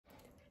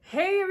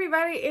Hey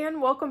everybody,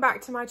 and welcome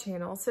back to my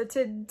channel. So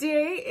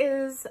today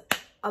is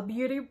a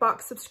beauty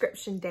box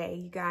subscription day,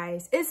 you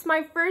guys. It's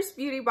my first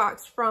beauty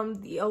box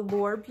from the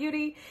Allure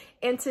Beauty,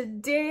 and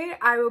today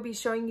I will be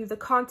showing you the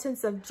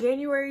contents of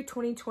January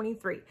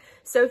 2023.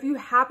 So if you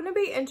happen to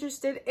be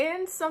interested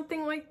in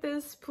something like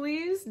this,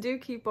 please do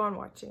keep on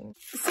watching.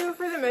 So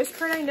for the most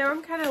part, I know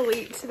I'm kind of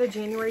late to the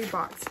January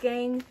box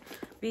gang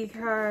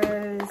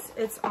because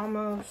it's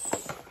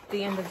almost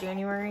the end of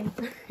January.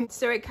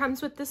 So it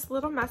comes with this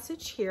little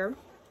message here.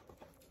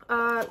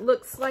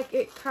 Looks like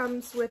it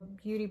comes with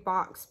a beauty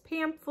box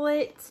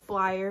pamphlet,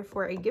 flyer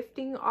for a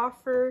gifting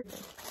offer.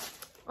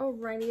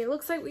 Alrighty, it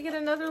looks like we get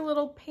another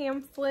little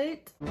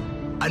pamphlet.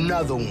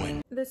 Another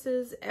one. This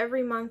is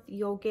every month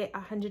you'll get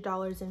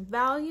 $100 in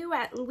value,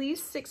 at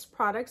least 6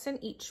 products in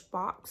each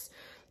box.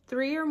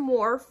 3 or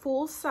more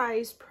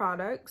full-size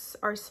products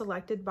are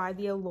selected by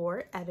the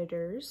Allure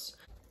editors.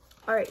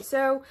 All right,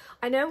 so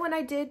I know when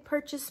I did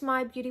purchase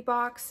my beauty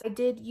box, I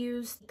did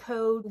use the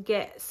code to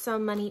get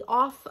some money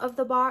off of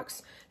the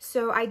box.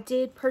 So I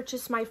did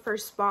purchase my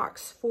first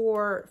box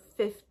for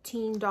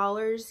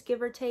 $15,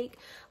 give or take.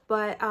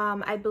 But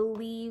I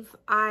believe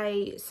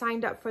I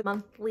signed up for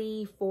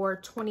monthly for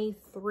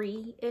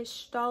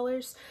 $23-ish.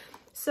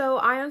 So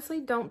I honestly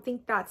don't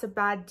think that's a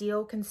bad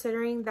deal,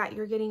 considering that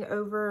you're getting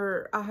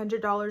over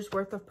 $100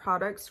 worth of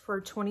products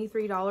for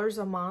 $23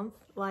 a month.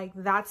 Like,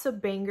 that's a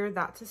banger,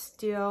 that's a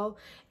steal,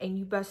 and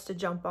you best to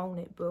jump on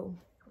it, boo.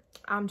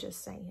 I'm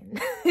just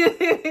saying.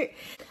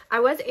 I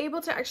was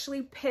able to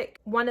actually pick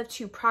one of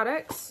 2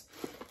 products.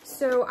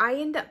 So I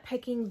ended up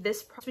picking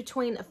this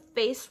between a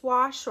face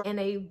wash and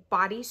a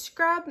body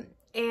scrub,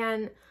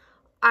 and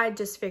I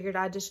just figured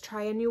I'd just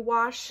try a new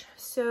wash.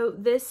 So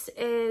this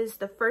is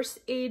the First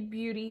Aid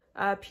Beauty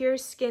Pure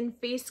Skin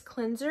Face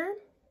Cleanser.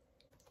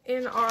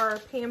 In our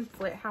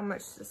pamphlet, how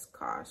much this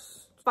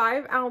costs.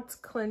 5-ounce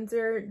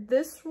cleanser.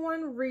 This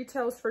one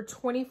retails for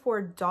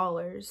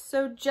 $24.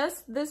 So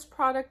just this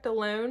product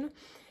alone,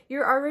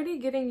 you're already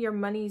getting your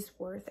money's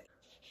worth.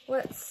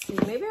 Let's see.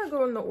 Maybe I'll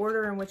go in the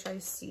order in which I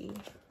see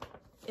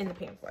in the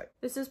pamphlet.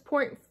 This is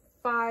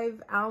 0.5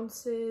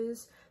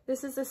 ounces.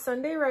 This is a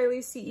Sunday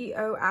Riley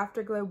CEO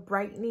Afterglow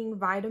Brightening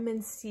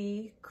Vitamin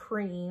C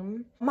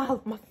Cream. My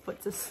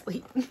foot's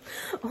asleep.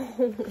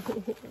 Oh,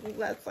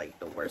 that's like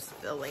the worst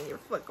feeling, your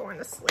foot going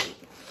to sleep.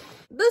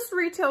 This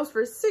retails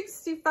for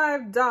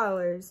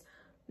 $65.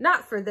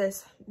 Not for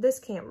this. This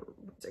can't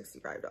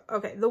 $65.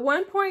 Okay, the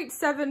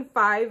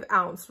 1.75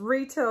 ounce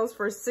retails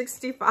for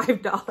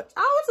 $65. I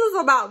was just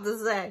about to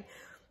say,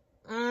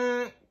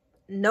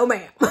 no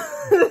ma'am.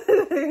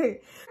 Actually,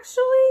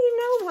 you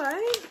know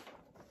what?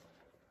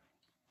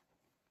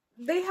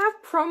 They have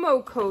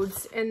promo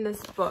codes in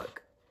this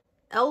book.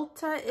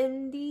 Elta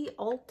Indie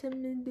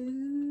Ultimate.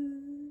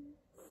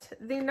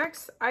 The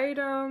next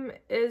item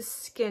is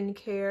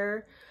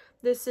skincare.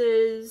 This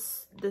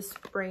is this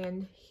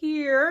brand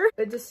here.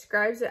 It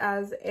describes it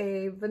as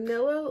a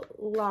vanilla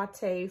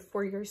latte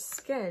for your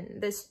skin.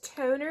 This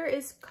toner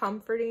is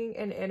comforting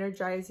and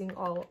energizing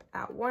all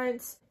at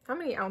once. How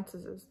many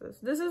ounces is this?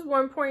 This is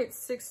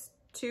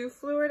 1.62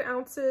 fluid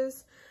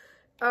ounces.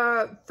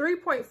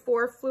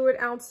 3.4 fluid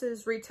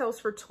ounces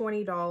retails for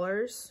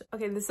 $20.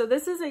 Okay, so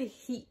this is a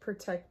heat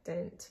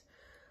protectant.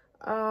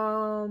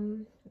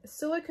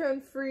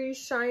 Silicone-free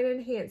shine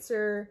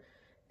enhancer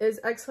is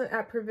excellent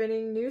at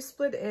preventing new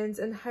split ends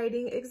and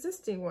hiding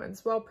existing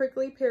ones, while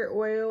prickly pear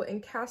oil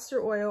and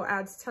castor oil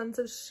adds tons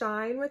of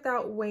shine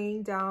without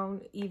weighing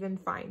down even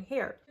fine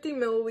hair. 50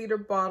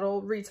 milliliter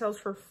bottle retails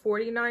for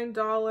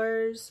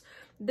 $49.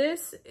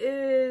 This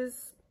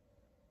is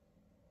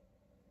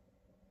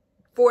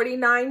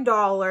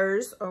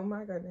 $49. Oh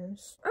my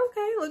goodness.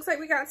 Okay, looks like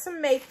we got some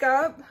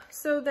makeup.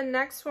 So the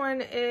next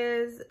one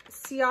is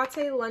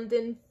Ciate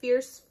London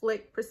Fierce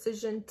Flick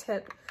Precision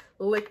Tip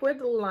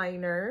Liquid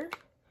Liner.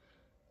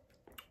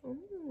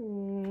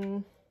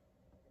 Ooh.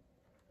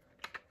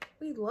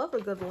 We love a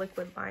good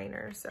liquid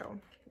liner. So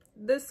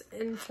this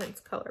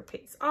intense color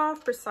pays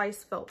off.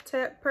 Precise felt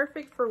tip,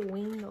 perfect for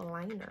wing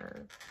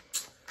liner.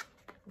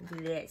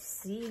 Let's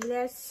see,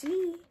 let's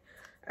see.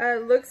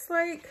 Looks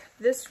like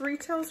this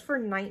retails for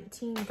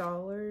 $19.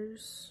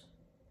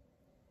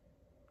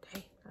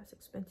 Dang, that's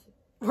expensive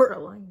for a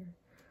liner.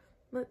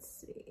 Let's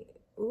see.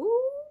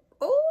 Ooh,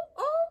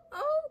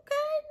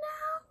 okay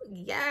now.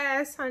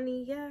 Yes,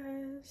 honey,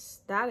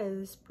 yes. That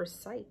is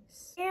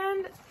precise.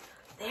 And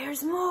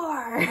there's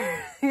more.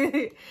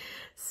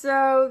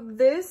 So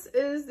this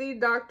is the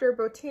Dr.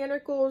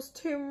 Botanicals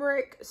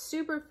Turmeric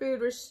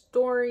Superfood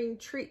Restoring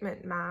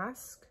Treatment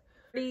Mask.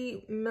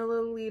 30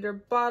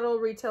 milliliter bottle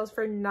retails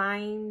for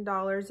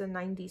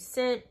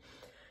 $9.90.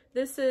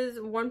 This is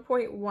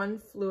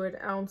 1.1 fluid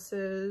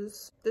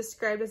ounces.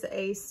 Described as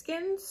a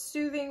skin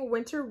soothing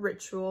winter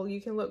ritual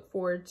you can look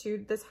forward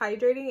to. This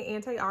hydrating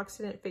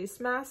antioxidant face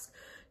mask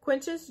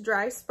quenches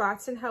dry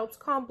spots and helps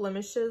calm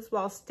blemishes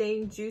while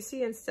staying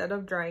juicy instead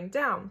of drying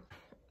down.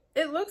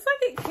 It looks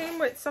like it came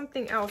with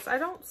something else. I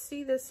don't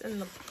see this in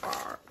the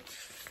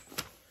box.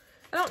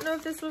 I don't know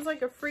if this was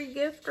like a free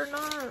gift or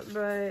not,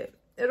 but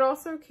It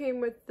also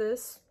came with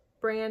this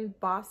brand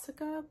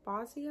Bosica,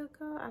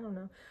 I don't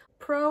know.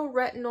 Pro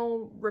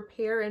Retinol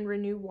Repair and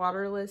Renew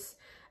Waterless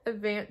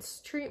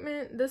Advanced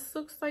Treatment. This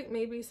looks like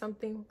maybe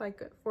something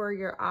like for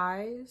your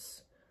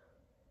eyes.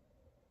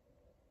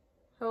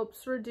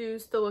 Helps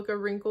reduce the look of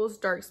wrinkles,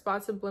 dark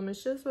spots, and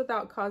blemishes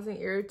without causing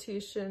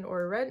irritation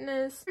or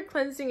redness.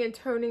 Cleansing and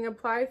toning.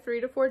 Apply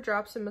 3 to 4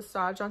 drops and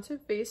massage onto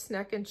face,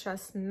 neck, and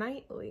chest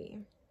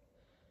nightly.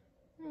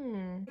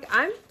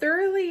 I'm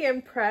thoroughly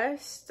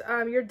impressed.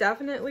 You're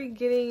definitely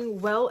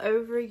getting well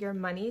over your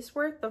money's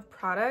worth of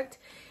product.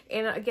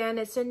 And again,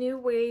 it's a new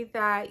way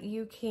that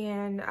you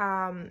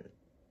can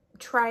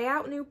try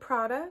out new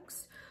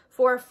products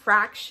for a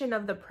fraction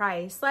of the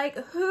price. Like,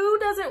 who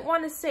doesn't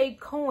want to save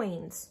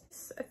coins?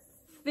 I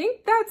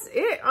think that's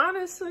it,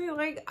 honestly.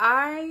 Like,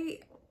 I'm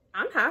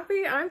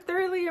happy. I'm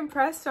thoroughly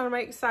impressed. I'm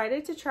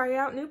excited to try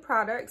out new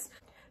products.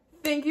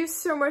 Thank you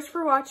so much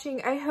for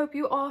watching. I hope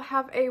you all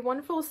have a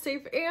wonderful,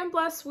 safe, and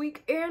blessed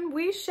week, and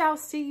we shall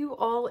see you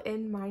all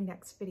in my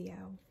next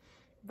video.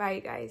 Bye,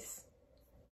 guys.